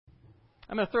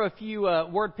I'm going to throw a few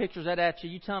word pictures at you.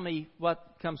 You tell me what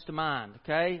comes to mind,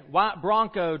 okay? White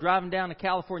Bronco driving down the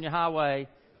California highway,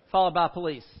 followed by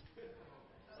police.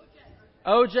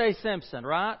 O.J. Simpson,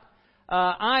 right?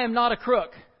 I am not a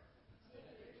crook.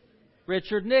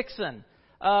 Richard Nixon.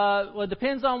 Well, it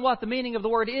depends on what the meaning of the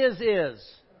word is.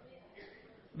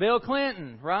 Bill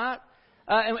Clinton, right?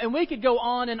 And we could go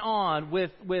on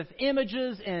with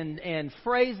images and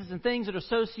phrases and things that are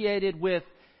associated with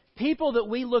people that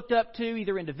we looked up to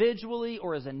either individually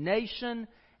or as a nation,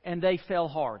 and they fell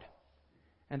hard.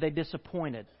 And they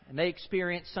disappointed. And they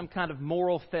experienced some kind of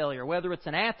moral failure. Whether it's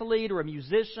an athlete or a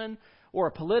musician or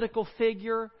a political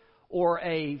figure or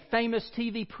a famous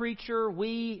TV preacher,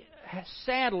 we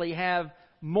sadly have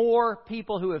more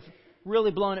people who have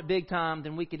really blown it big time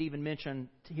than we could even mention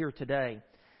here today.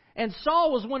 And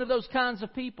Saul was one of those kinds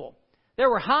of people. There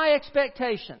were high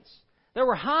expectations. There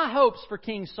were high hopes for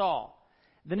King Saul.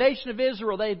 The nation of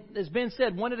Israel, as Ben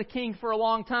said, wanted a king for a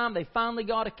long time. They finally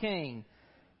got a king.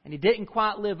 And he didn't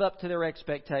quite live up to their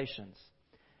expectations.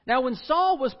 Now, when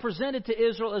Saul was presented to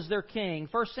Israel as their king,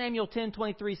 1 Samuel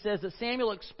 10:23 says that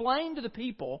Samuel explained to the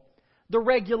people the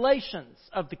regulations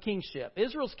of the kingship.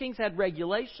 Israel's kings had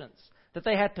regulations that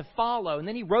they had to follow. And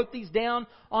then he wrote these down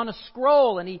on a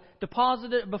scroll and he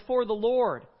deposited it before the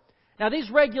Lord. Now, these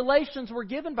regulations were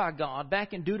given by God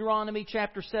back in Deuteronomy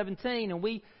chapter 17, and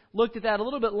we looked at that a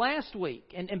little bit last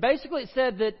week. And basically it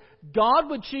said that God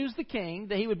would choose the king,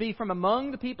 that he would be from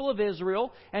among the people of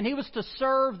Israel, and he was to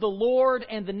serve the Lord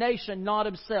and the nation, not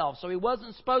himself. So he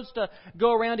wasn't supposed to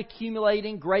go around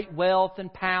accumulating great wealth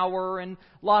and power and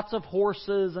lots of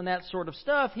horses and that sort of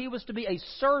stuff. He was to be a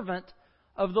servant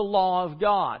of the law of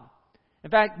God.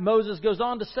 In fact, Moses goes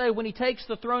on to say when he takes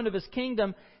the throne of his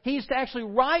kingdom, he's to actually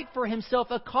write for himself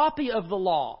a copy of the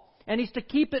law. And he's to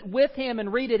keep it with him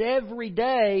and read it every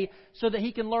day so that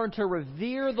he can learn to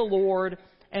revere the Lord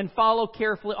and follow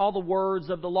carefully all the words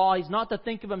of the law. He's not to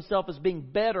think of himself as being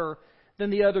better than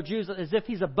the other Jews, as if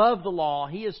he's above the law.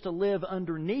 He is to live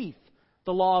underneath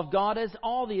the law of God as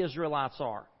all the Israelites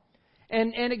are.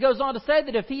 And it goes on to say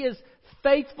that if he is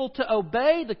faithful to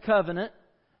obey the covenant,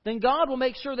 then God will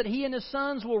make sure that he and his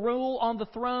sons will rule on the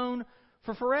throne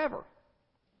for forever.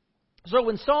 So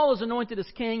when Saul is anointed as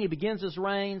king, he begins his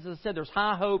reign. As I said, there's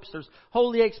high hopes, there's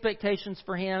holy expectations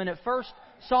for him. And at first,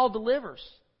 Saul delivers.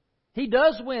 He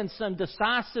does win some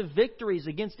decisive victories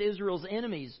against Israel's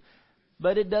enemies.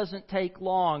 But it doesn't take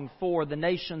long for the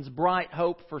nation's bright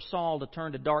hope for Saul to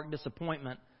turn to dark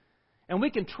disappointment. And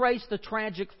we can trace the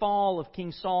tragic fall of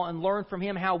King Saul and learn from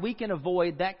him how we can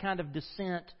avoid that kind of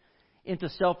descent into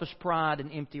selfish pride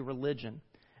and empty religion.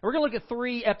 We're going to look at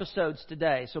 3 episodes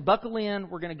today. So buckle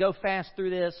in. We're going to go fast through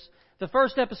this. The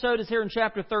first episode is here in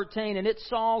chapter 13, and it's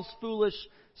Saul's foolish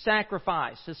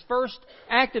sacrifice. His first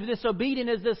act of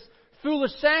disobedience is this foolish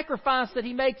sacrifice that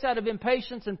he makes out of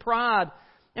impatience and pride.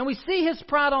 And we see his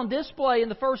pride on display in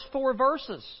the first 4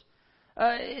 verses.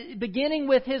 Beginning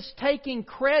with his taking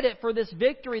credit for this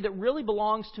victory that really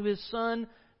belongs to his son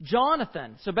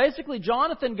Jonathan. So basically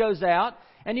Jonathan goes out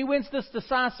and he wins this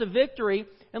decisive victory.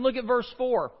 And look at verse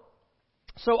 4.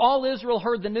 So all Israel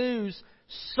heard the news.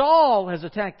 Saul has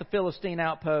attacked the Philistine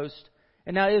outpost,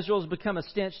 and now Israel has become a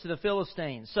stench to the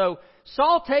Philistines. So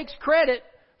Saul takes credit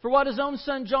for what his own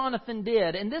son Jonathan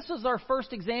did. And this is our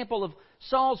first example of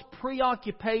Saul's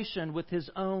preoccupation with his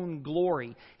own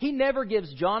glory. He never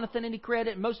gives Jonathan any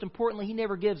credit. And most importantly, he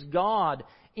never gives God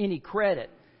any credit.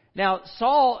 Now,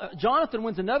 Jonathan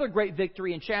wins another great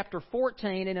victory in chapter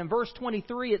 14, and in verse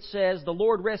 23 it says, the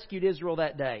Lord rescued Israel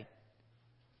that day.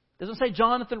 It doesn't say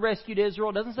Jonathan rescued Israel.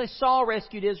 It doesn't say Saul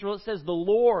rescued Israel. It says the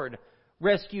Lord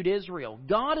rescued Israel.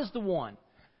 God is the one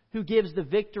who gives the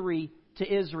victory to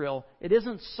Israel. It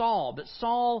isn't Saul, but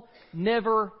Saul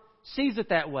never sees it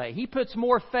that way. He puts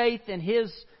more faith in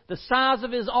the size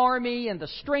of his army and the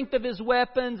strength of his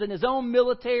weapons and his own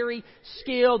military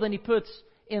skill than he puts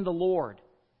in the Lord.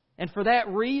 And for that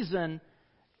reason,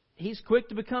 he's quick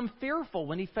to become fearful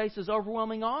when he faces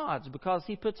overwhelming odds because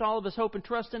he puts all of his hope and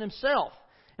trust in himself.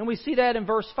 And we see that in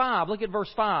verse 5. Look at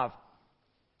verse 5.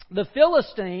 The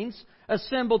Philistines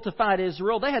assembled to fight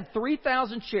Israel. They had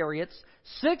 3,000 chariots,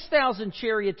 6,000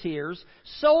 charioteers,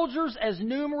 soldiers as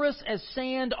numerous as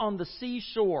sand on the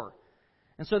seashore.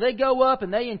 And so they go up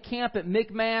and they encamp at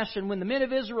Michmash. And when the men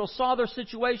of Israel saw their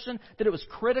situation, that it was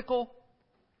critical,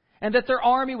 and that their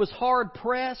army was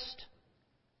hard-pressed,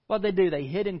 what did they do? They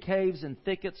hid in caves and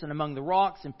thickets and among the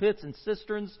rocks and pits and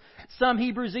cisterns. Some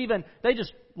Hebrews they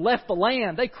just left the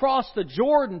land. They crossed the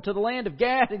Jordan to the land of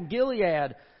Gad and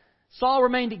Gilead. Saul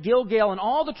remained at Gilgal, and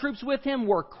all the troops with him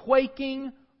were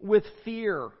quaking with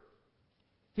fear.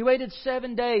 He waited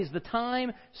 7 days, the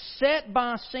time set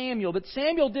by Samuel. But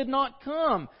Samuel did not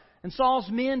come, and Saul's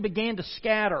men began to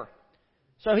scatter.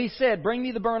 So he said, "Bring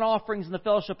me the burnt offerings and the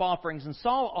fellowship offerings." And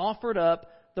Saul offered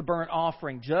up the burnt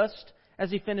offering. Just as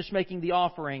he finished making the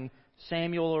offering,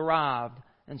 Samuel arrived,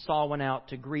 and Saul went out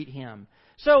to greet him.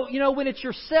 So, when it's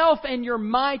yourself and your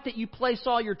might that you place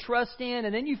all your trust in,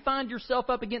 and then you find yourself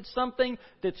up against something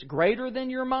that's greater than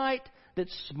your might,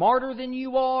 that's smarter than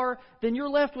you are, then you're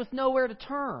left with nowhere to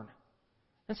turn.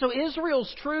 And so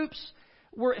Israel's troops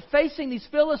were facing these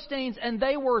Philistines, and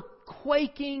they were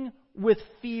quaking with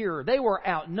fear. They were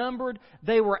outnumbered.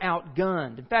 They were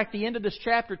outgunned. In fact, the end of this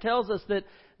chapter tells us that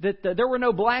there were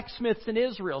no blacksmiths in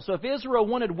Israel. So if Israel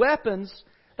wanted weapons,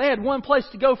 they had one place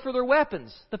to go for their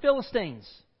weapons, the Philistines.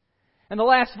 And the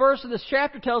last verse of this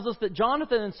chapter tells us that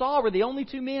Jonathan and Saul were the only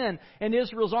two men in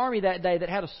Israel's army that day that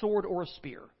had a sword or a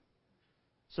spear.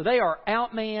 So they are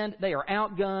outmanned, they are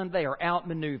outgunned, they are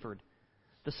outmaneuvered.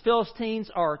 The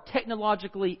Philistines are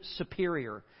technologically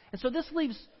superior. And so this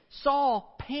leaves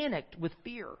Saul panicked with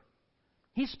fear.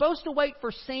 He's supposed to wait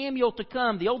for Samuel to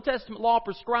come. The Old Testament law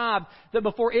prescribed that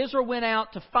before Israel went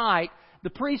out to fight, the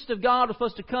priest of God was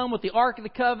supposed to come with the Ark of the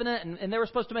Covenant, and they were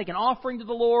supposed to make an offering to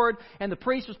the Lord, and the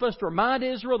priest was supposed to remind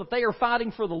Israel that they are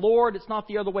fighting for the Lord. It's not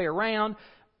the other way around.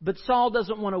 But Saul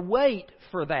doesn't want to wait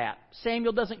for that.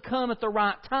 Samuel doesn't come at the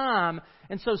right time,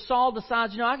 and so Saul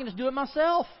decides, I can just do it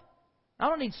myself. I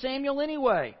don't need Samuel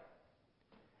anyway.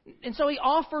 And so he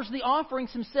offers the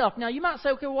offerings himself. Now, you might say,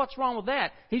 okay, well, what's wrong with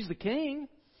that? He's the king.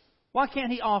 Why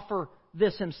can't he offer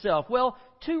this himself? Well,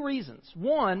 two reasons.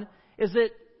 One is that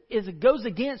it goes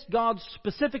against God's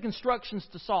specific instructions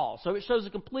to Saul. So it shows a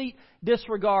complete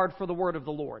disregard for the word of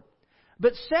the Lord.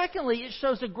 But secondly, it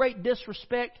shows a great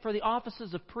disrespect for the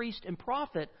offices of priest and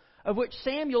prophet, of which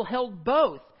Samuel held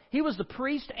both. He was the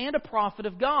priest and a prophet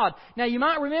of God. Now, you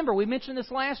might remember, we mentioned this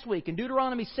last week. In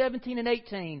Deuteronomy 17 and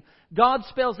 18, God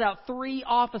spells out three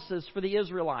offices for the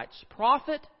Israelites: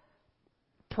 prophet,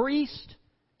 priest,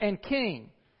 and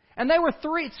king. And they were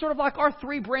three, it's sort of like our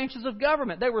three branches of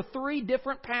government. They were three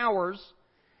different powers,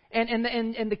 and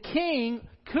the king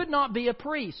could not be a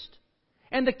priest.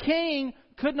 And the king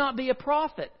could not be a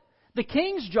prophet. The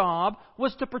king's job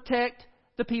was to protect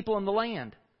the people in the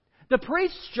land. The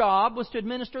priest's job was to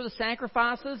administer the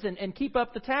sacrifices and keep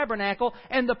up the tabernacle.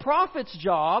 And the prophet's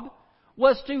job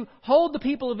was to hold the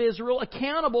people of Israel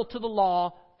accountable to the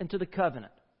law and to the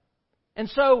covenant. And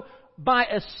so, by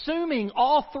assuming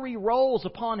all three roles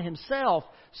upon himself,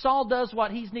 Saul does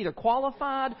what he's neither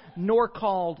qualified nor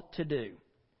called to do.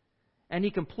 And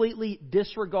he completely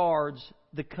disregards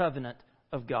the covenant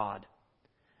of God.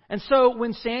 And so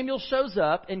when Samuel shows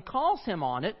up and calls him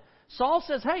on it, Saul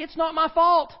says, "Hey, it's not my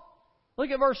fault." Look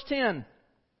at verse 10.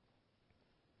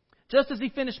 Just as he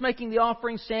finished making the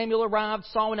offering, Samuel arrived.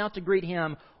 Saul went out to greet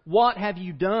him. "What have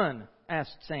you done?"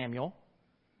 asked Samuel.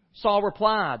 Saul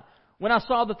replied, "When I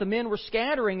saw that the men were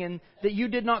scattering and that you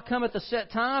did not come at the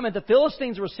set time and the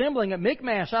Philistines were assembling at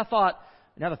Michmash, I thought,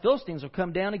 now the Philistines will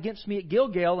come down against me at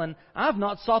Gilgal, and I have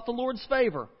not sought the Lord's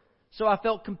favor. So I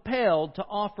felt compelled to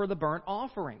offer the burnt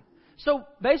offering." So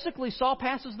basically, Saul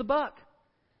passes the buck.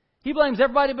 He blames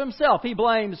everybody but himself. He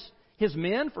blames his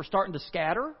men for starting to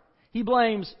scatter. He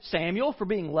blames Samuel for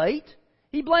being late.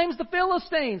 He blames the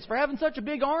Philistines for having such a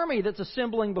big army that's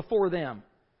assembling before them.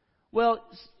 Well,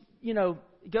 it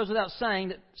goes without saying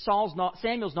that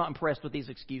Samuel's not impressed with these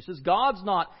excuses. God's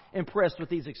not impressed with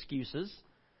these excuses.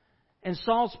 And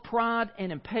Saul's pride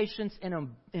and impatience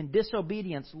and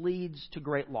disobedience leads to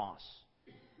great loss.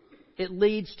 It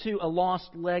leads to a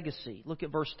lost legacy. Look at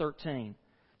verse 13.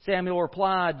 Samuel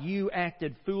replied, "You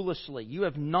acted foolishly. You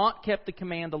have not kept the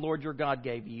command the Lord your God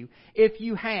gave you. If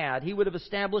you had, He would have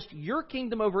established your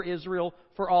kingdom over Israel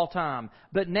for all time.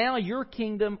 But now your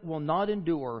kingdom will not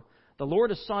endure. The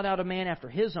Lord has sought out a man after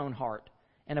His own heart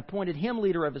and appointed him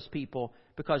leader of His people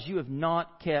because you have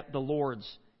not kept the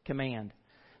Lord's command."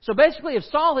 So basically, if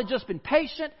Saul had just been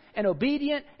patient and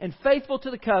obedient and faithful to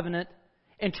the covenant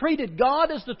and treated God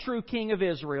as the true king of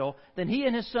Israel, then he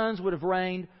and his sons would have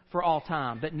reigned for all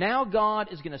time. But now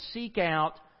God is going to seek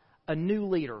out a new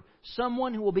leader,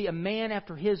 someone who will be a man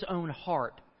after His own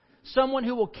heart, someone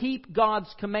who will keep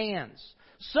God's commands,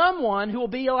 someone who will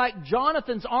be like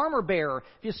Jonathan's armor bearer.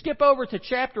 If you skip over to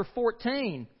chapter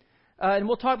 14, and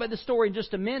we'll talk about this story in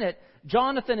just a minute,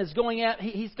 Jonathan is going out,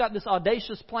 he's got this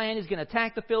audacious plan, he's going to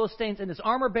attack the Philistines, and his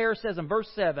armor bearer says in verse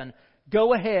 7,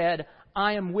 "Go ahead,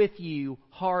 I am with you,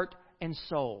 heart and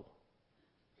soul."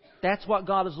 That's what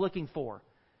God is looking for.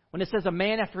 When it says a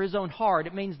man after His own heart,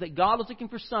 it means that God is looking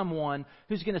for someone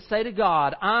who's going to say to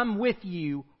God, "I'm with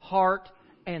you, heart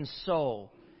and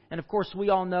soul." And of course, we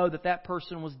all know that that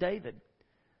person was David.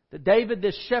 That David,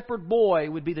 this shepherd boy,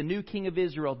 would be the new king of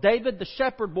Israel. David, the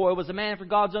shepherd boy, was a man after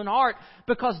God's own heart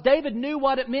because David knew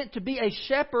what it meant to be a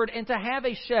shepherd and to have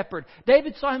a shepherd.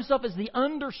 David saw himself as the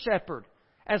under-shepherd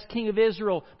as king of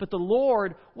Israel, but the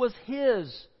Lord was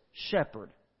his shepherd.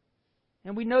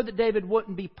 And we know that David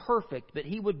wouldn't be perfect, but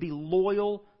he would be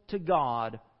loyal to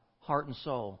God, heart and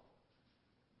soul.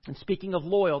 And speaking of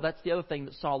loyal, that's the other thing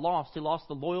that Saul lost. He lost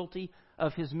the loyalty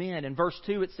of his men. In verse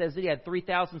 2 it says that he had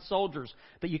 3,000 soldiers.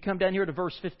 But you come down here to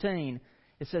verse 15,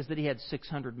 it says that he had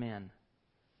 600 men.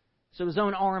 So his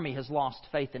own army has lost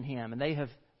faith in him, and they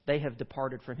have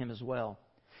departed from him as well.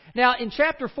 Now, in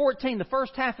chapter 14, the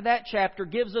first half of that chapter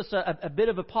gives us a bit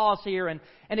of a pause here, and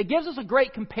it gives us a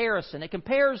great comparison. It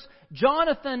compares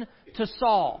Jonathan to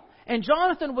Saul. And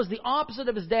Jonathan was the opposite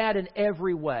of his dad in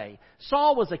every way.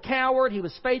 Saul was a coward, he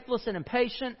was faithless and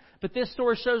impatient, but this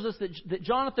story shows us that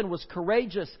Jonathan was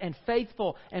courageous and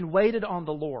faithful and waited on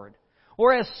the Lord.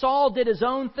 Whereas Saul did his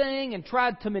own thing and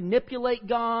tried to manipulate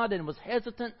God and was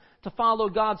hesitant to follow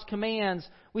God's commands,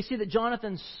 we see that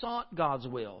Jonathan sought God's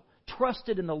will,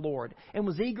 trusted in the Lord, and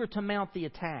was eager to mount the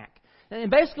attack. And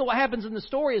basically what happens in the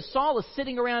story is Saul is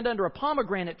sitting around under a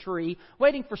pomegranate tree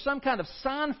waiting for some kind of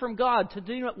sign from God to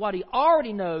do what he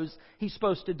already knows he's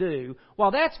supposed to do.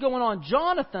 While that's going on,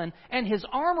 Jonathan and his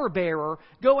armor bearer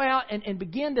go out and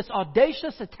begin this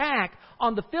audacious attack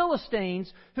on the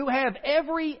Philistines who have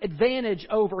every advantage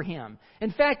over him.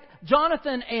 In fact,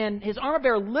 Jonathan and his armor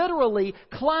bearer literally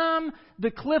climb the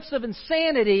cliffs of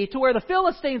insanity to where the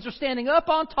Philistines are standing up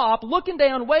on top, looking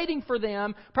down, waiting for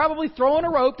them, probably throwing a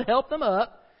rope to help them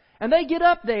up. And they get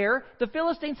up there. The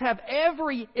Philistines have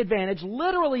every advantage,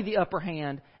 literally the upper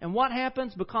hand. And what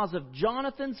happens? Because of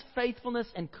Jonathan's faithfulness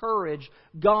and courage,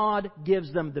 God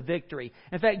gives them the victory.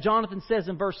 In fact, Jonathan says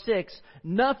in verse 6,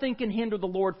 "Nothing can hinder the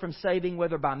Lord from saving,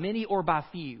 whether by many or by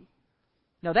few."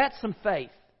 Now that's some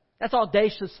faith. That's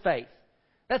audacious faith.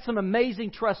 That's some amazing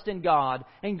trust in God,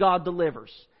 and God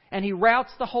delivers. And He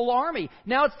routs the whole army.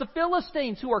 Now it's the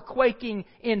Philistines who are quaking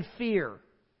in fear.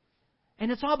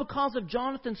 And it's all because of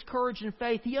Jonathan's courage and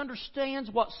faith. He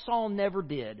understands what Saul never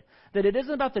did. That it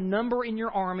isn't about the number in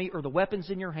your army or the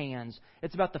weapons in your hands.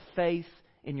 It's about the faith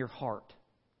in your heart.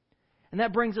 And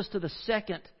that brings us to the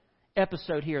second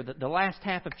episode here, the last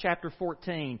half of chapter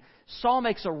 14. Saul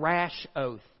makes a rash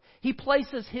oath. He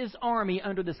places his army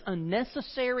under this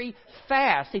unnecessary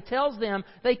fast. He tells them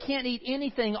they can't eat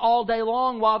anything all day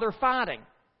long while they're fighting.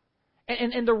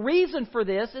 And the reason for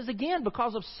this is, again,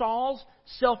 because of Saul's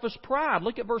selfish pride.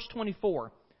 Look at verse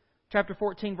 24. Chapter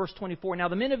 14, verse 24. "Now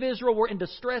the men of Israel were in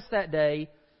distress that day,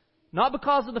 not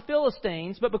because of the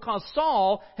Philistines, but because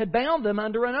Saul had bound them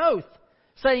under an oath,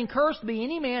 saying, 'Cursed be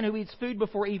any man who eats food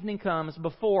before evening comes,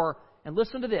 before,'" and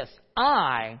listen to this,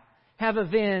 "'I have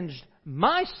avenged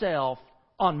myself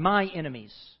on my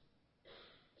enemies.'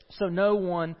 So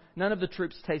none of the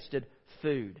troops tasted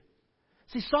food."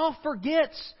 See, Saul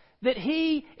forgets that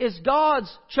he is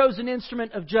God's chosen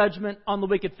instrument of judgment on the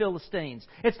wicked Philistines.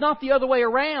 It's not the other way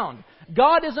around.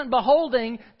 God isn't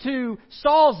beholding to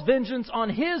Saul's vengeance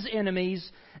on his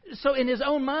enemies. So in his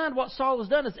own mind, what Saul has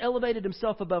done is elevated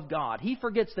himself above God. He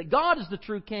forgets that God is the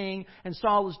true king and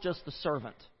Saul is just the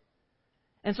servant.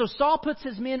 And so Saul puts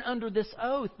his men under this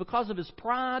oath because of his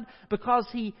pride, because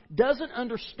he doesn't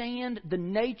understand the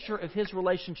nature of his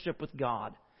relationship with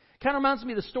God. Kind of reminds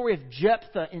me of the story of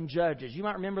Jephthah in Judges. You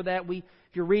might remember that. If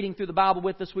you're reading through the Bible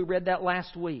with us, we read that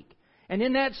last week. And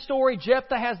in that story,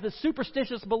 Jephthah has this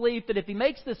superstitious belief that if he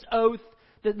makes this oath,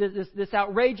 this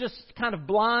outrageous kind of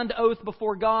blind oath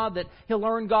before God, that he'll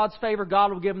earn God's favor,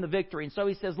 God will give him the victory. And so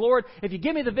he says, "Lord, if you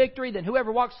give me the victory, then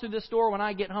whoever walks through this door when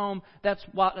I get home, that's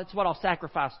what I'll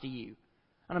sacrifice to you."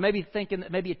 I don't know, maybe thinking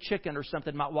that maybe a chicken or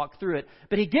something might walk through it.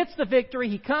 But he gets the victory,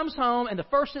 he comes home, and the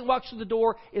first thing that walks through the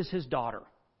door is his daughter.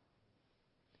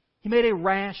 He made a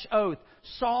rash oath.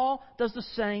 Saul does the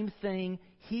same thing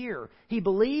here. He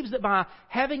believes that by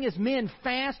having his men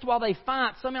fast while they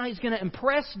fight, somehow he's going to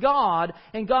impress God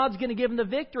and God's going to give him the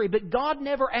victory. But God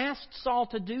never asked Saul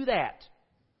to do that.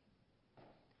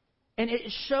 And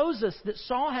it shows us that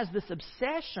Saul has this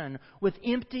obsession with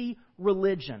empty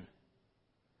religion.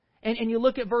 And you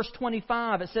look at verse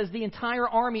 25, it says, "The entire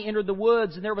army entered the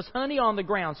woods, and there was honey on the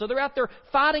ground." So they're out there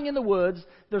fighting in the woods.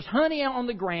 There's honey out on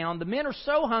the ground. The men are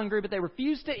so hungry, but they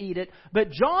refuse to eat it. But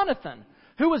Jonathan,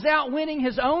 who was out winning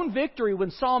his own victory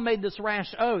when Saul made this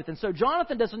rash oath. And so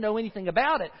Jonathan doesn't know anything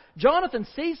about it. Jonathan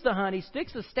sees the honey,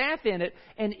 sticks a staff in it,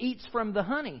 and eats from the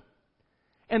honey.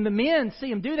 And the men see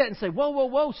him do that and say,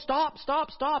 whoa, stop.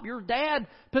 Your dad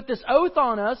put this oath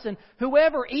on us, and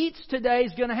whoever eats today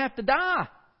is going to have to die.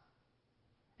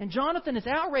 And Jonathan is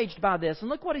outraged by this. And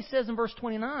look what he says in verse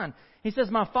 29. He says,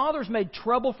 "My father's made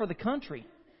trouble for the country.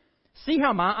 See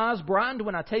how my eyes brightened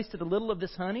when I tasted a little of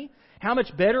this honey? How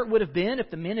much better it would have been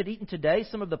if the men had eaten today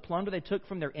some of the plunder they took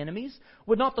from their enemies.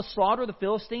 Would not the slaughter of the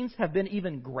Philistines have been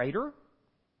even greater?"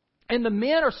 And the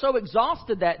men are so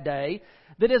exhausted that day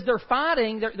that as they're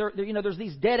fighting, there's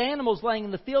these dead animals laying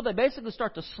in the field. They basically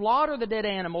start to slaughter the dead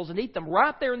animals and eat them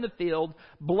right there in the field,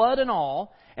 blood and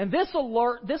all. And this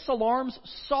alarms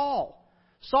Saul.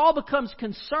 Saul becomes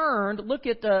concerned. Look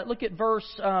at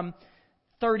verse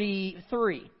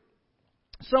 33.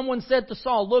 Someone said to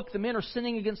Saul, "Look, the men are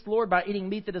sinning against the Lord by eating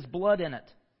meat that has blood in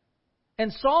it."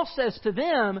 And Saul says to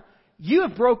them, "You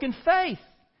have broken faith."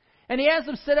 And he has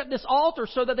them set up this altar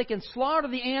so that they can slaughter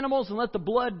the animals and let the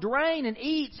blood drain and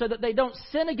eat so that they don't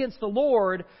sin against the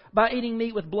Lord by eating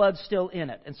meat with blood still in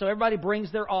it. And so everybody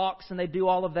brings their ox and they do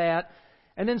all of that.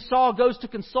 And then Saul goes to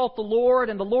consult the Lord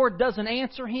and the Lord doesn't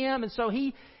answer him. And so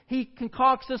he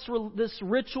concocts this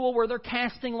ritual where they're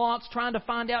casting lots, trying to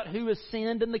find out who has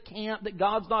sinned in the camp, that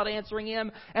God's not answering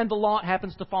him. And the lot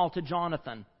happens to fall to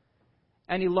Jonathan.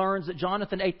 And he learns that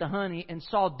Jonathan ate the honey, and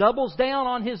Saul doubles down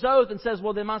on his oath and says,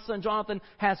 "Well, then my son Jonathan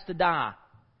has to die."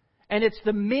 And it's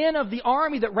the men of the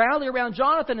army that rally around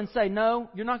Jonathan and say, "No,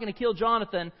 you're not going to kill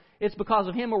Jonathan. It's because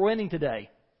of him we're winning today."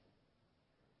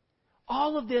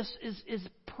 All of this is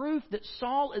proof that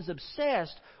Saul is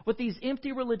obsessed with these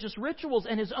empty religious rituals,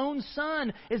 and his own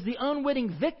son is the unwitting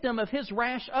victim of his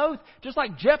rash oath, just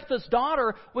like Jephthah's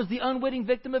daughter was the unwitting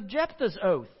victim of Jephthah's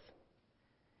oath.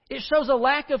 It shows a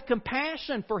lack of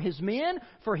compassion for his men,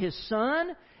 for his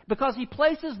son, because he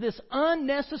places this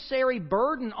unnecessary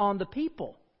burden on the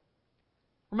people.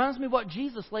 Reminds me of what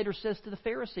Jesus later says to the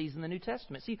Pharisees in the New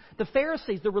Testament. See, the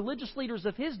Pharisees, the religious leaders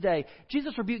of his day,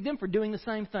 Jesus rebuked them for doing the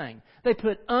same thing. They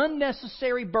put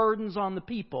unnecessary burdens on the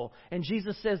people. And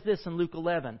Jesus says this in Luke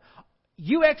 11.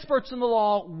 "You experts in the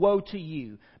law, woe to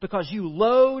you, because you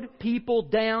load people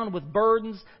down with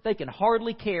burdens they can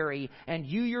hardly carry, and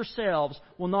you yourselves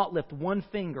will not lift one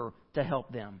finger to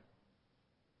help them."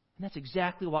 And that's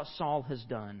exactly what Saul has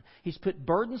done. He's put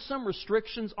burdensome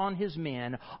restrictions on his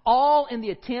men, all in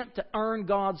the attempt to earn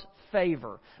God's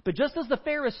favor. But just as the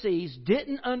Pharisees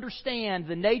didn't understand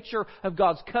the nature of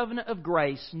God's covenant of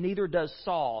grace, neither does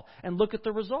Saul. And look at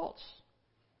the results.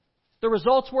 The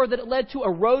results were that it led to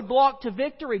a roadblock to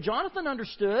victory. Jonathan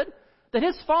understood that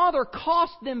his father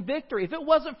cost them victory. If it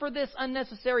wasn't for this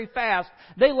unnecessary fast,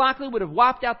 they likely would have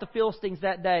wiped out the Philistines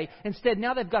that day. Instead,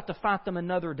 now they've got to fight them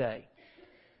another day.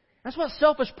 That's what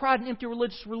selfish pride and empty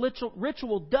religious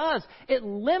ritual does. It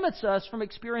limits us from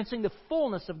experiencing the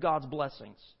fullness of God's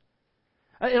blessings.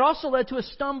 It also led to a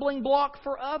stumbling block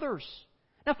for others.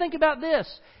 Now think about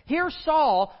this. Here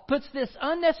Saul puts this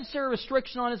unnecessary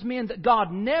restriction on his men that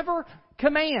God never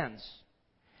commands.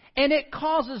 And it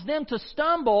causes them to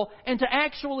stumble and to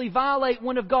actually violate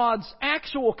one of God's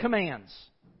actual commands.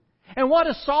 And what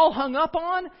is Saul hung up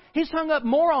on? He's hung up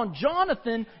more on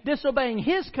Jonathan disobeying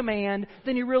his command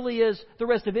than he really is the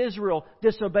rest of Israel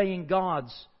disobeying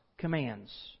God's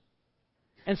commands.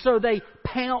 And so they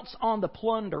pounce on the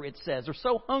plunder, it says. They're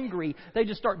so hungry, they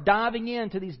just start diving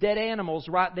into these dead animals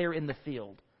right there in the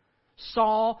field.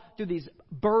 Saul, through these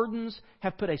burdens,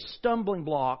 have put a stumbling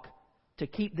block to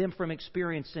keep them from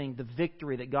experiencing the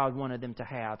victory that God wanted them to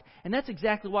have. And that's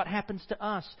exactly what happens to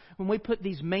us when we put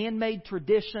these man-made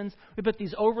traditions, we put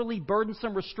these overly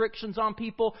burdensome restrictions on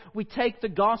people. We take the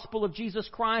gospel of Jesus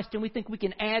Christ and we think we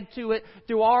can add to it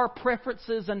through our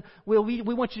preferences. And we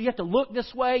want you have to look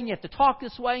this way, and you have to talk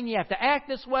this way, and you have to act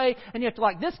this way, and you have to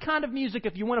like this kind of music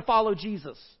if you want to follow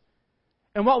Jesus.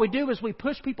 And what we do is we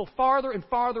push people farther and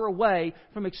farther away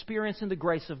from experiencing the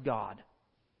grace of God.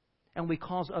 And we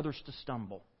cause others to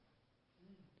stumble.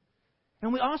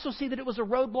 And we also see that it was a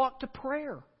roadblock to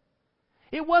prayer.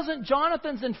 It wasn't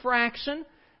Jonathan's infraction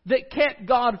that kept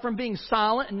God from being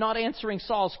silent and not answering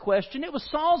Saul's question. It was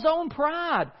Saul's own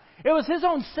pride. It was his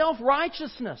own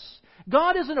self-righteousness.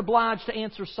 God isn't obliged to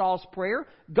answer Saul's prayer.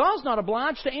 God's not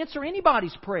obliged to answer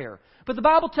anybody's prayer. But the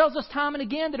Bible tells us time and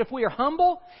again that if we are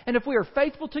humble and if we are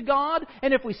faithful to God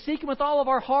and if we seek Him with all of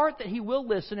our heart, that He will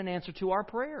listen and answer to our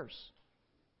prayers.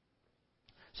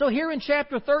 So here in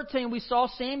chapter 13, we saw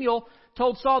Samuel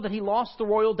told Saul that he lost the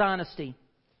royal dynasty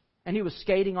and he was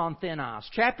skating on thin ice.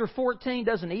 Chapter 14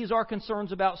 doesn't ease our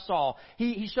concerns about Saul.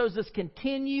 He shows this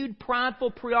continued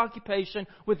prideful preoccupation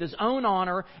with his own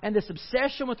honor and this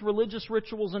obsession with religious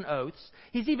rituals and oaths.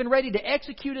 He's even ready to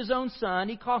execute his own son.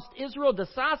 He cost Israel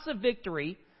decisive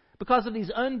victory because of these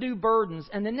undue burdens.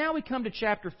 And then now we come to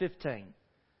chapter 15.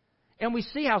 And we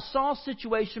see how Saul's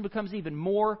situation becomes even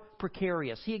more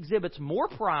precarious. He exhibits more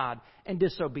pride and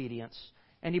disobedience.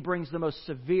 and he brings the most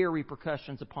severe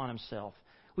repercussions upon himself.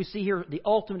 We see here the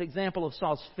ultimate example of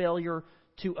Saul's failure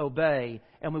to obey,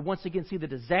 and we once again see the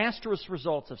disastrous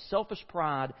results of selfish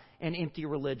pride and empty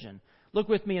religion. Look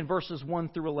with me in verses 1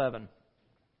 through 11.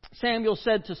 Samuel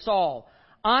said to Saul,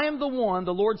 I am the one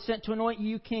the Lord sent to anoint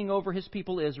you king over his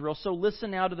people Israel, so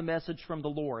listen now to the message from the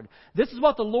Lord. This is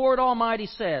what the Lord Almighty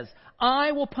says.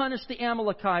 I will punish the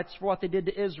Amalekites for what they did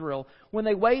to Israel when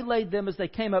they waylaid them as they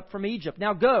came up from Egypt.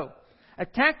 Now go,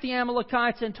 attack the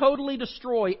Amalekites and totally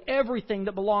destroy everything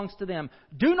that belongs to them.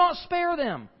 Do not spare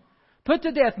them. Put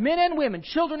to death men and women,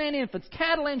 children and infants,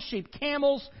 cattle and sheep,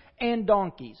 camels and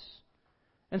donkeys.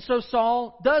 And so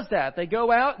Saul does that. They go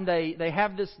out and they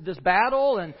have this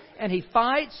battle and he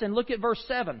fights. And look at verse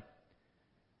 7.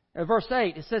 Verse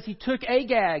 8, it says, he took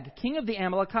Agag, king of the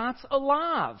Amalekites,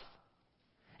 alive.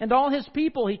 And all his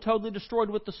people he totally destroyed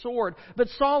with the sword. But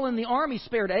Saul and the army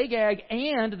spared Agag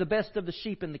and the best of the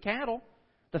sheep and the cattle,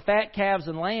 the fat calves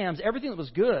and lambs, everything that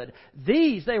was good.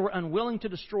 These they were unwilling to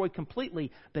destroy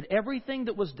completely, but everything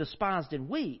that was despised and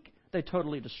weak they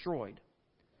totally destroyed.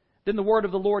 Then the word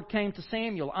of the Lord came to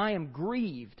Samuel, I am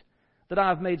grieved that I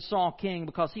have made Saul king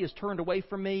because he has turned away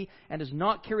from me and has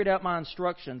not carried out my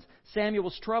instructions. Samuel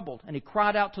was troubled and he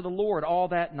cried out to the Lord all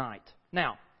that night.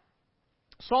 Now,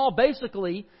 Saul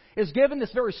basically is given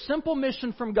this very simple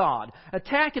mission from God.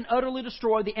 Attack and utterly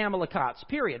destroy the Amalekites,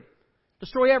 period.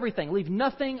 Destroy everything. Leave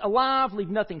nothing alive. Leave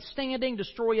nothing standing.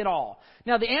 Destroy it all.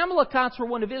 Now, the Amalekites were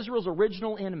one of Israel's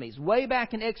original enemies. Way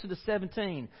back in Exodus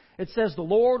 17, it says the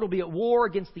Lord will be at war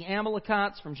against the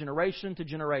Amalekites from generation to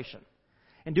generation.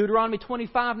 In Deuteronomy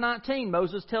 25:19,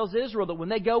 Moses tells Israel that when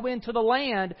they go into the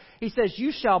land, he says,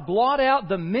 you shall blot out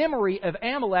the memory of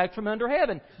Amalek from under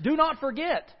heaven. Do not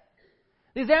forget.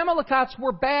 These Amalekites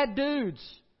were bad dudes.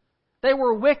 They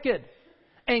were wicked.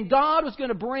 And God was going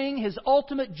to bring His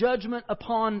ultimate judgment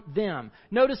upon them.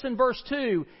 Notice in verse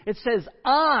 2, it says,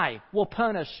 I will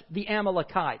punish the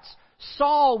Amalekites.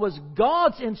 Saul was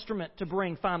God's instrument to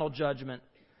bring final judgment.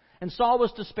 And Saul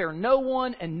was to spare no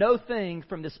one and no thing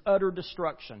from this utter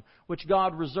destruction, which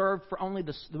God reserved for only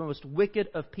the most wicked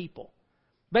of people.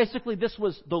 Basically, this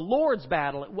was the Lord's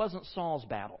battle. It wasn't Saul's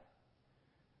battle.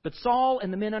 But Saul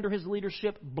and the men under his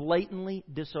leadership blatantly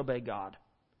disobey God.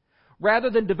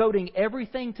 Rather than devoting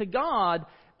everything to God,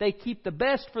 they keep the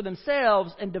best for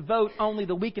themselves and devote only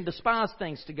the weak and despised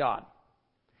things to God.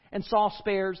 And Saul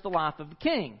spares the life of the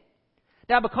king.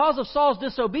 Now, because of Saul's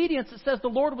disobedience, it says the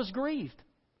Lord was grieved.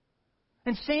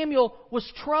 And Samuel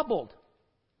was troubled.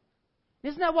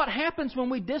 Isn't that what happens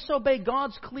when we disobey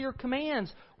God's clear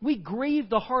commands? We grieve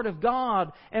the heart of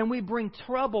God and we bring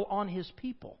trouble on His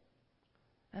people.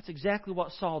 That's exactly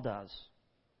what Saul does.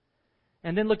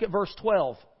 And then look at verse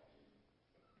 12.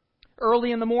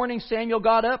 Early in the morning, Samuel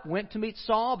got up, went to meet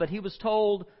Saul, but he was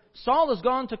told, Saul has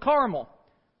gone to Carmel,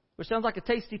 which sounds like a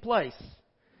tasty place.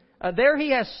 There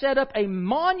he has set up a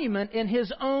monument in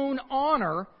his own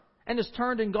honor and has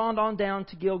turned and gone on down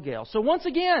to Gilgal. So once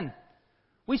again,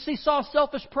 we see Saul's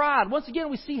selfish pride. Once again,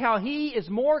 we see how he is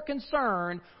more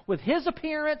concerned with his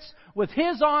appearance, with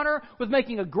his honor, with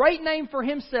making a great name for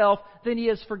himself than he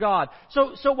is for God.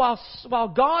 So while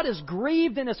God is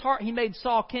grieved in his heart, He made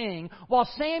Saul king. While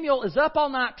Samuel is up all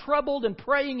night troubled and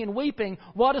praying and weeping,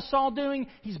 what is Saul doing?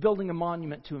 He's building a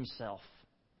monument to himself.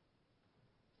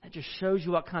 That just shows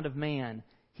you what kind of man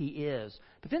he is.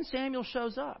 But then Samuel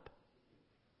shows up.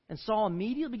 And Saul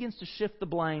immediately begins to shift the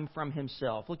blame from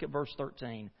himself. Look at verse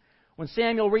 13. When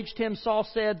Samuel reached him, Saul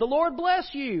said, The Lord bless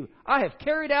you. I have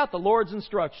carried out the Lord's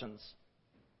instructions.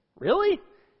 Really?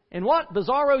 In what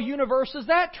bizarro universe is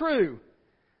that true?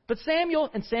 But Samuel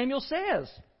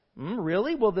says,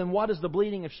 Really? Well, then what is the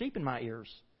bleating of sheep in my ears?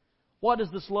 What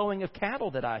is this lowing of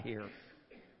cattle that I hear?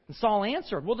 And Saul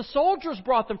answered, Well, the soldiers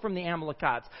brought them from the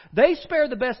Amalekites. They spared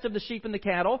the best of the sheep and the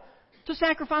cattle to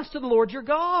sacrifice to the Lord your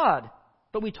God.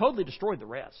 But we totally destroyed the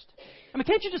rest. I mean,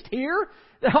 can't you just hear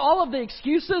all of the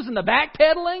excuses and the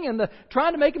backpedaling and the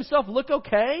trying to make himself look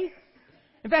okay?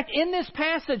 In fact, in this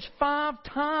passage, 5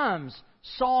 times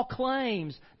Saul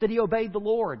claims that he obeyed the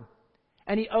Lord.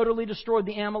 And he utterly destroyed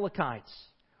the Amalekites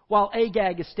while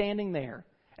Agag is standing there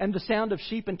and the sound of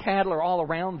sheep and cattle are all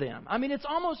around them. I mean, it's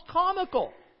almost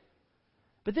comical.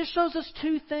 But this shows us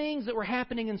 2 things that were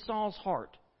happening in Saul's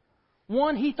heart.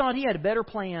 One, he thought he had a better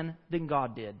plan than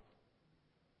God did.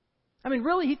 I mean,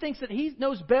 really, he thinks that he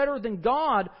knows better than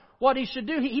God what he should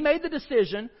do. He made the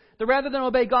decision that rather than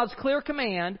obey God's clear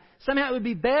command, somehow it would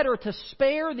be better to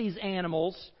spare these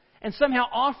animals and somehow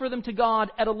offer them to God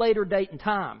at a later date and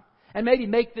time. And maybe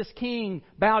make this king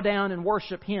bow down and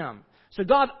worship him. So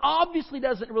God obviously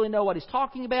doesn't really know what He's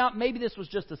talking about. Maybe this was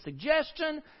just a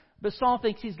suggestion. But Saul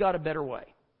thinks he's got a better way.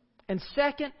 And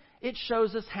second, it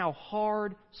shows us how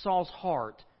hard Saul's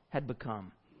heart had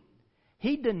become.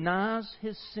 He denies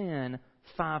his sin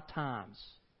 5 times.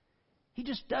 He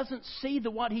just doesn't see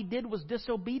that what he did was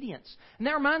disobedience. And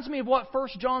that reminds me of what 1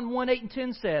 John 1, 8 and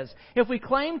 10 says. If we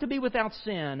claim to be without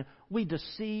sin, we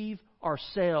deceive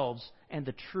ourselves and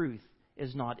the truth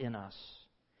is not in us.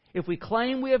 If we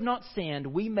claim we have not sinned,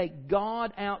 we make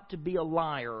God out to be a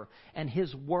liar, and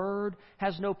His Word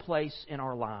has no place in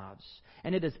our lives.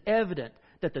 And it is evident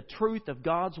that the truth of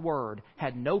God's Word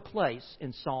had no place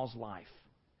in Saul's life.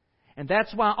 And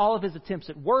that's why all of his attempts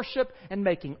at worship and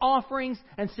making offerings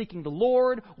and seeking the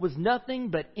Lord was nothing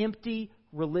but empty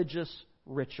religious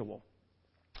ritual.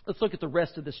 Let's look at the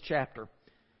rest of this chapter.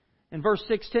 In verse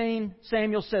 16,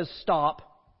 Samuel says, "Stop.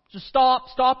 Just stop.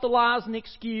 Stop the lies and the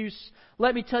excuse.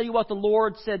 Let me tell you what the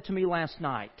Lord said to me last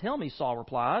night." "Tell me," Saul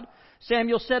replied.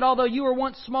 Samuel said, "Although you were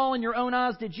once small in your own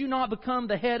eyes, did you not become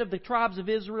the head of the tribes of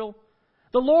Israel?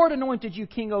 The Lord anointed you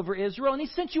king over Israel, and He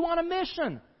sent you on a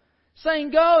mission, saying,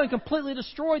 'Go and completely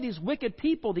destroy these wicked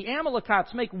people, the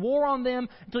Amalekites. Make war on them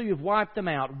until you have wiped them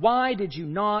out.' Why did you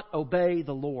not obey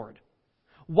the Lord?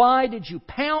 Why did you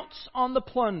pounce on the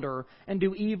plunder and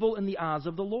do evil in the eyes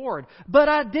of the Lord?" "But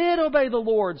I did obey the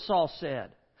Lord," Saul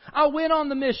said. "I went on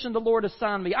the mission the Lord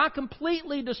assigned me. I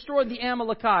completely destroyed the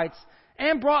Amalekites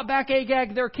and brought back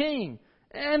Agag their king.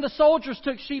 And the soldiers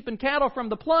took sheep and cattle from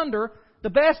the plunder, the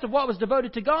best of what was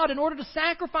devoted to God, in order to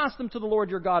sacrifice them to the Lord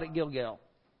your God at Gilgal."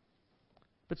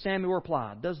 But Samuel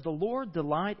replied, "Does the Lord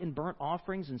delight in burnt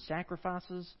offerings and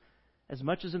sacrifices as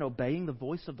much as in obeying the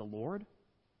voice of the Lord?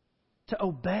 To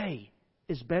obey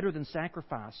is better than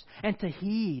sacrifice, and to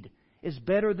heed is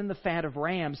better than the fat of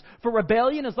rams. For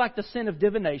rebellion is like the sin of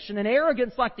divination, and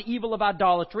arrogance like the evil of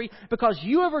idolatry. Because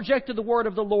you have rejected the word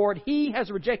of the Lord, He has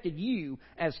rejected you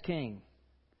as king."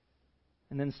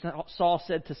 And then Saul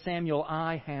said to Samuel,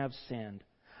 "I have sinned.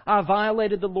 I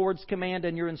violated the Lord's command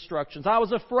and your instructions. I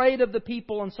was afraid of the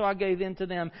people, and so I gave in to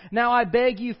them. Now I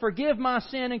beg you, forgive my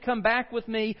sin and come back with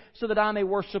me so that I may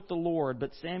worship the Lord."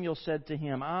 But Samuel said to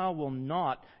him, "I will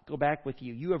not go back with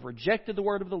you. You have rejected the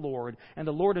word of the Lord, and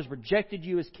the Lord has rejected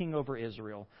you as king over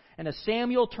Israel." And as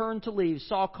Samuel turned to leave,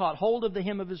 Saul caught hold of the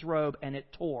hem of his robe, and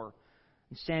it tore.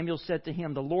 And Samuel said to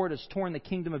him, "The Lord has torn the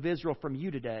kingdom of Israel from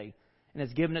you today, and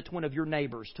has given it to one of your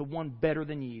neighbors, to one better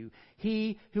than you.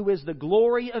 He who is the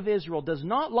glory of Israel does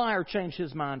not lie or change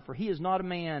his mind, for he is not a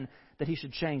man that he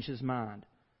should change his mind."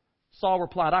 Saul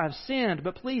replied, "I have sinned,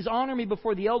 but please honor me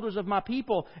before the elders of my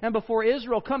people and before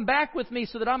Israel. Come back with me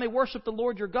so that I may worship the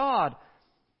Lord your God."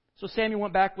 So Samuel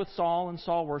went back with Saul, and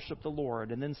Saul worshipped the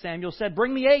Lord. And then Samuel said,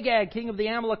 "Bring me Agag, king of the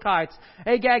Amalekites."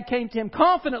 Agag came to him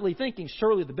confidently, thinking,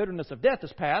 "Surely the bitterness of death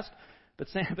is past."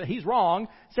 But he's wrong.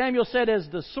 Samuel said, as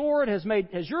your sword has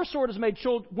made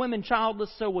women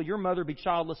childless, so will your mother be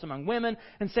childless among women."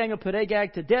 And Samuel put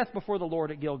Agag to death before the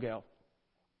Lord at Gilgal.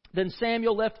 Then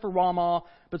Samuel left for Ramah,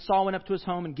 but Saul went up to his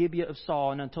home in Gibeah of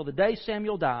Saul. And until the day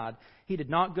Samuel died, he did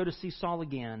not go to see Saul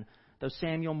again, though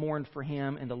Samuel mourned for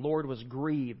him, and the Lord was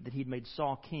grieved that he'd made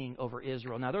Saul king over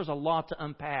Israel. Now, there's a lot to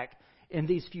unpack in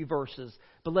these few verses,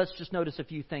 but let's just notice a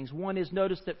few things. One is,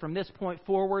 notice that from this point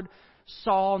forward,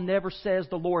 Saul never says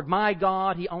the Lord my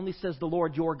God, he only says the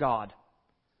Lord your God.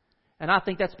 And I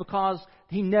think that's because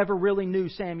he never really knew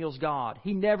Samuel's God.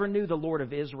 He never knew the Lord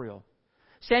of Israel.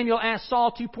 Samuel asked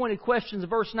Saul 2 pointed questions in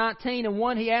verse 19, and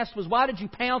one he asked was, "Why did you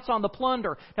pounce on the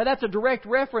plunder?" Now that's a direct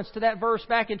reference to that verse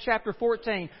back in chapter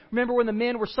 14. Remember when the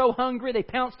men were so hungry they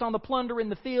pounced on the plunder in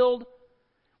the field?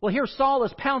 Well, here Saul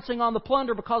is pouncing on the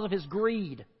plunder because of his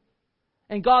greed.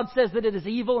 And God says that it is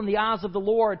evil in the eyes of the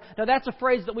Lord. Now that's a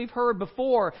phrase that we've heard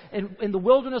before in the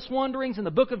wilderness wanderings, in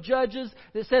the book of Judges,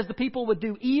 that says the people would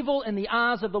do evil in the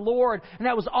eyes of the Lord. And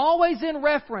that was always in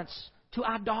reference to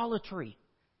idolatry.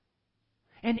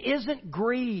 And isn't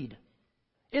greed,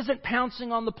 isn't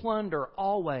pouncing on the plunder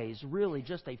always really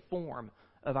just a form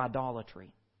of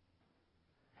idolatry?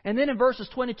 And then in verses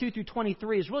 22 through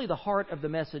 23 is really the heart of the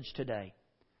message today.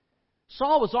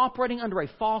 Saul was operating under a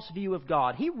false view of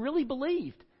God. He really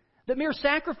believed that mere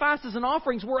sacrifices and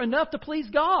offerings were enough to please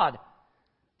God.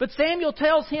 But Samuel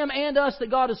tells him and us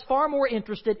that God is far more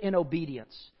interested in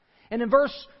obedience. And in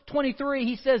verse 23,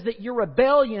 he says that your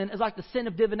rebellion is like the sin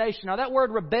of divination. Now that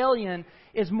word rebellion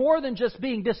is more than just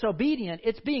being disobedient.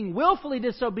 It's being willfully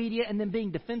disobedient and then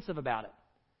being defensive about it.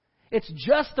 It's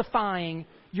justifying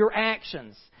your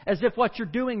actions as if what you're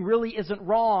doing really isn't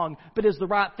wrong, but is the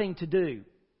right thing to do.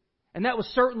 And that was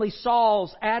certainly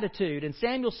Saul's attitude. And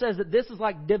Samuel says that this is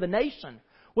like divination,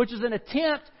 which is an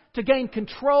attempt to gain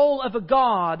control of a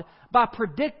God by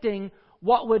predicting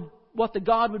what the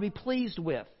God would be pleased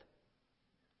with.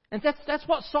 And that's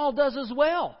what Saul does as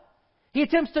well. He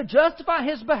attempts to justify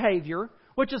his behavior,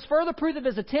 which is further proof of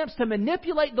his attempts to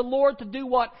manipulate the Lord to do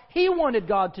what he wanted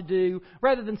God to do,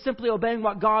 rather than simply obeying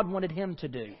what God wanted him to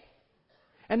do.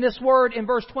 And this word in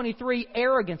verse 23,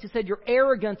 arrogance, he said, your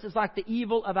arrogance is like the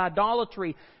evil of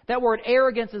idolatry. That word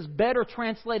arrogance is better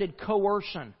translated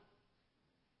coercion,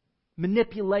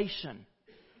 manipulation.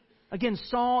 Again,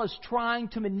 Saul is trying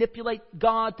to manipulate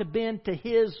God to bend to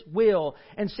his will.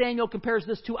 And Samuel compares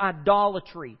this to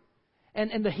idolatry.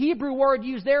 And the Hebrew word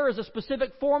used there is a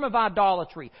specific form of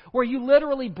idolatry, where you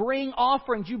literally bring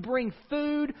offerings, you bring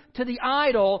food to the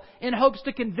idol in hopes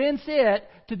to convince it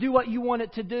to do what you want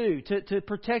it to do, to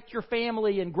protect your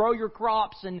family and grow your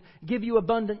crops and give you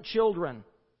abundant children.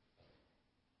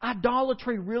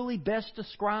 Idolatry really best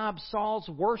describes Saul's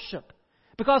worship,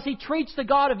 because he treats the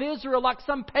God of Israel like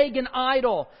some pagan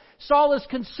idol. Saul is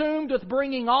consumed with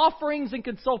bringing offerings and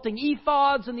consulting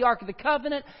ephods and the Ark of the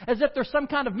Covenant as if there's some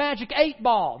kind of magic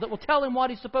 8-ball that will tell him what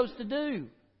he's supposed to do.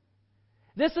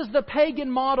 This is the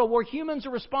pagan model where humans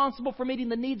are responsible for meeting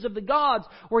the needs of the gods,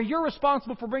 where you're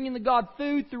responsible for bringing the God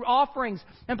food through offerings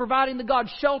and providing the God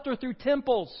shelter through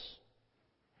temples,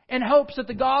 in hopes that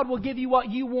the God will give you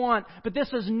what you want. But this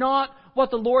is not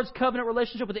what the Lord's covenant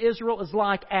relationship with Israel is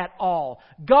like at all.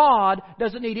 God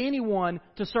doesn't need anyone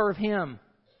to serve Him.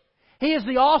 He is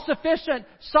the all-sufficient,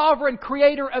 sovereign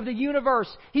creator of the universe.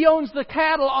 He owns the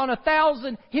cattle on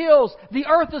 1,000 hills. The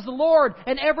earth is the Lord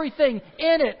and everything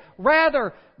in it.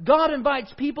 Rather, God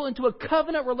invites people into a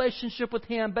covenant relationship with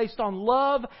Him based on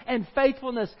love and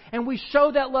faithfulness. And we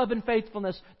show that love and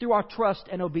faithfulness through our trust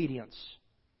and obedience.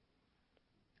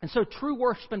 And so true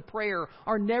worship and prayer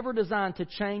are never designed to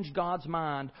change God's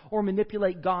mind or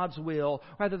manipulate God's will.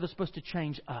 Rather, they're supposed to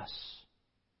change us.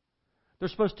 They're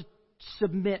supposed to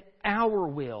submit our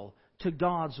will to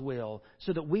God's will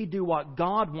so that we do what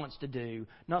God wants to do,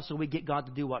 not so we get God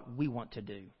to do what we want to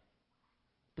do.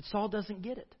 But Saul doesn't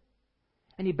get it.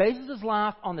 And he bases his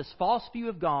life on this false view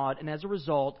of God, and as a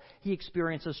result, he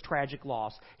experiences tragic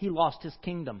loss. He lost his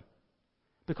kingdom.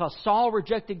 Because Saul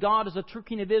rejected God as a true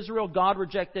king of Israel, God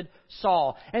rejected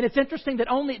Saul. And it's interesting that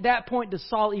only at that point does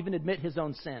Saul even admit his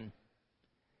own sin.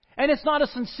 And it's not a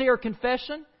sincere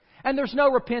confession. And there's no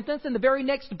repentance. In the very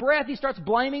next breath, he starts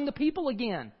blaming the people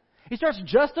again. He starts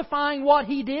justifying what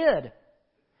he did.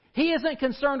 He isn't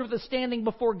concerned with his standing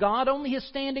before God, only his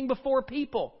standing before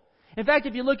people. In fact,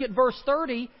 if you look at verse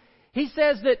 30, he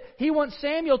says that he wants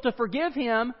Samuel to forgive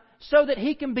him so that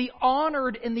he can be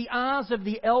honored in the eyes of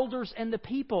the elders and the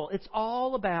people. It's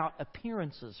all about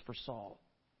appearances for Saul.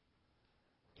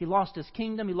 He lost his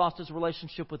kingdom. He lost his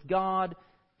relationship with God.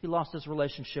 He lost his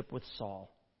relationship with Saul.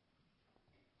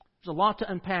 There's a lot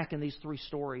to unpack in these three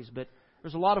stories, but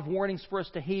there's a lot of warnings for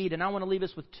us to heed, and I want to leave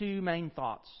us with two main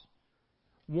thoughts.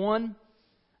 One,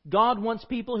 God wants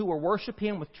people who will worship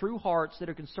Him with true hearts that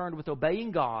are concerned with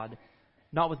obeying God,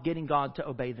 not with getting God to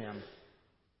obey them.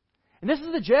 And this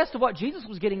is the gist of what Jesus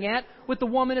was getting at with the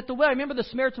woman at the well. Remember the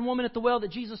Samaritan woman at the well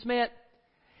that Jesus met?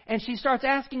 And she starts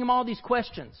asking him all these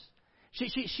questions.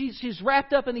 She's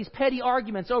wrapped up in these petty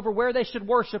arguments over where they should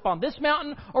worship, on this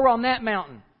mountain or on that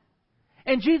mountain.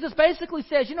 And Jesus basically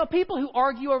says, people who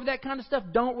argue over that kind of stuff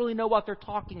don't really know what they're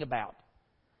talking about.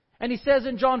 And He says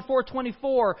in John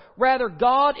 4:24, rather,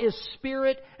 God is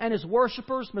spirit, and His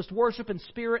worshipers must worship in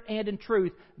spirit and in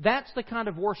truth. That's the kind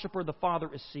of worshiper the Father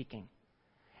is seeking.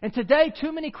 And today,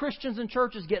 too many Christians and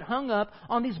churches get hung up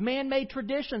on these man-made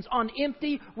traditions, on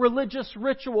empty religious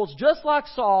rituals, just like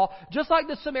Saul, just like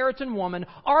the Samaritan woman,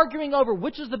 arguing over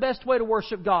which is the best way to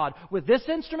worship God, with this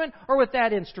instrument or with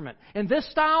that instrument, in this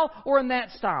style or in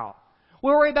that style. We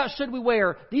worry about should we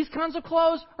wear these kinds of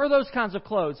clothes or those kinds of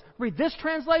clothes, read this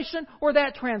translation or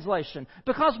that translation,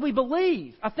 because we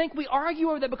believe. I think we argue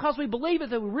over that because we believe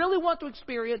that if we really want to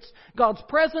experience God's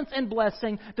presence and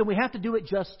blessing, then we have to do it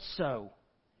just so.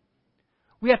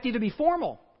 We have to either be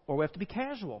formal or we have to be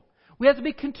casual. We have to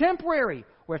be contemporary.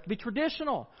 We have to be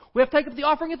traditional. We have to take up the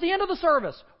offering at the end of the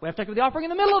service. We have to take up the offering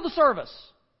in the middle of the service.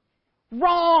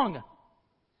 Wrong!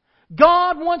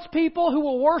 God wants people who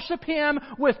will worship Him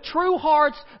with true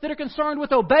hearts that are concerned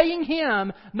with obeying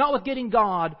Him, not with getting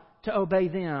God to obey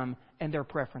them and their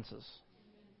preferences.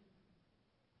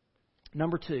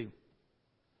 Number 2,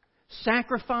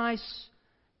 sacrifice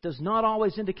does not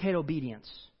always indicate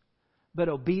obedience, but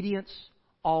obedience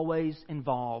always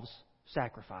involves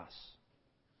sacrifice.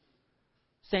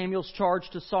 Samuel's charge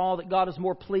to Saul that God is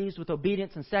more pleased with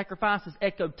obedience and sacrifice is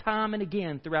echoed time and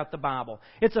again throughout the Bible.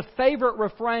 It's a favorite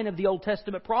refrain of the Old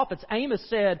Testament prophets.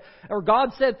 God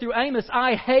said through Amos,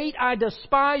 I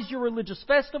despise your religious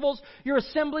festivals. Your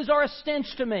assemblies are a stench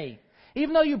to me.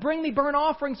 Even though you bring me burnt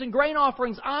offerings and grain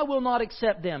offerings, I will not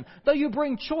accept them. Though you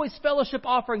bring choice fellowship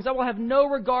offerings, I will have no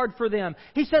regard for them.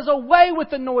 He says, away with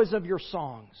the noise of your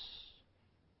songs.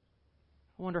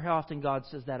 I wonder how often God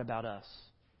says that about us.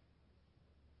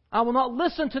 I will not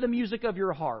listen to the music of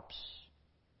your harps,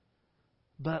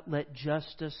 but let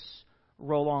justice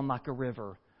roll on like a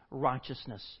river,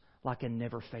 righteousness like a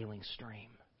never-failing stream.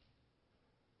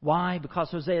 Why? Because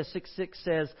Hosea 6:6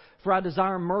 says, for I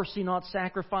desire mercy, not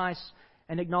sacrifice,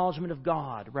 and acknowledgement of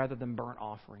God rather than burnt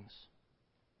offerings.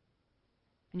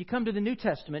 And you come to the New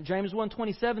Testament, James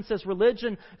 1:27 says,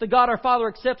 religion the God our Father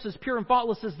accepts as pure and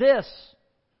faultless as this,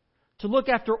 to look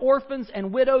after orphans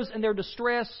and widows in their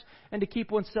distress, and to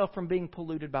keep oneself from being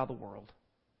polluted by the world.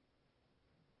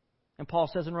 And Paul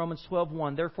says in Romans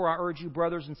 12:1, therefore I urge you,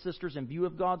 brothers and sisters, in view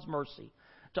of God's mercy,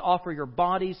 to offer your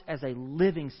bodies as a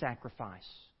living sacrifice,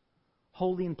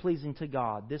 holy and pleasing to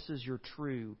God. This is your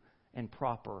true and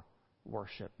proper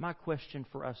worship. My question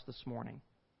for us this morning,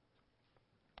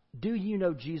 do you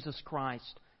know Jesus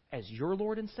Christ as your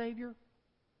Lord and Savior,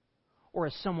 or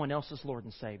as someone else's Lord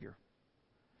and Savior?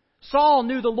 Saul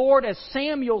knew the Lord as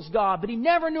Samuel's God, but he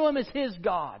never knew Him as his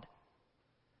God.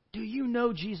 Do you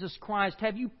know Jesus Christ?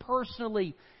 Have you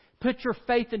personally put your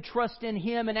faith and trust in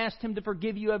Him and asked Him to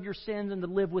forgive you of your sins and to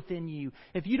live within you?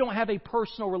 If you don't have a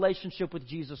personal relationship with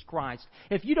Jesus Christ,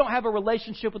 if you don't have a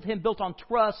relationship with Him built on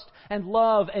trust and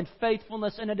love and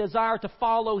faithfulness and a desire to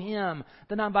follow Him,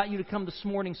 then I invite you to come this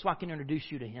morning so I can introduce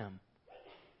you to Him.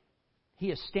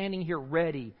 He is standing here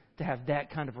ready to have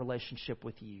that kind of relationship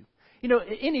with you. You know,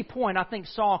 at any point, I think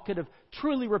Saul could have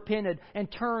truly repented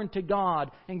and turned to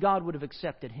God, and God would have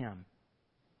accepted him.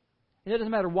 And it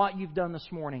doesn't matter what you've done this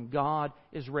morning, God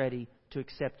is ready to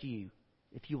accept you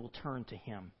if you will turn to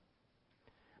Him.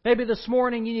 Maybe this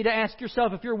morning you need to ask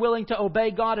yourself if you're willing to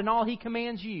obey God in all He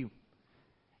commands you.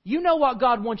 You know what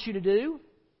God wants you to do.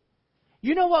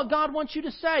 You know what God wants you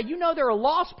to say. You know there are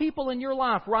lost people in your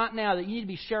life right now that you need to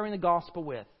be sharing the gospel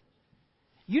with.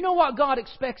 You know what God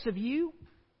expects of you.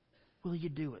 Will you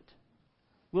do it?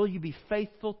 Will you be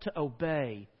faithful to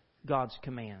obey God's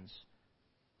commands?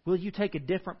 Will you take a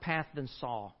different path than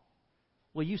Saul?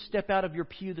 Will you step out of your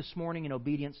pew this morning in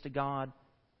obedience to God?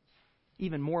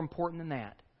 Even more important than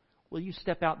that, will you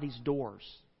step out these doors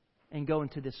and go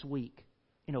into this week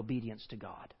in obedience to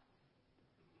God?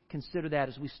 Consider that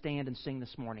as we stand and sing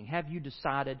this morning. Have you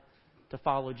decided to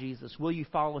follow Jesus? Will you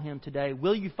follow Him today?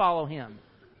 Will you follow Him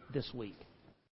this week?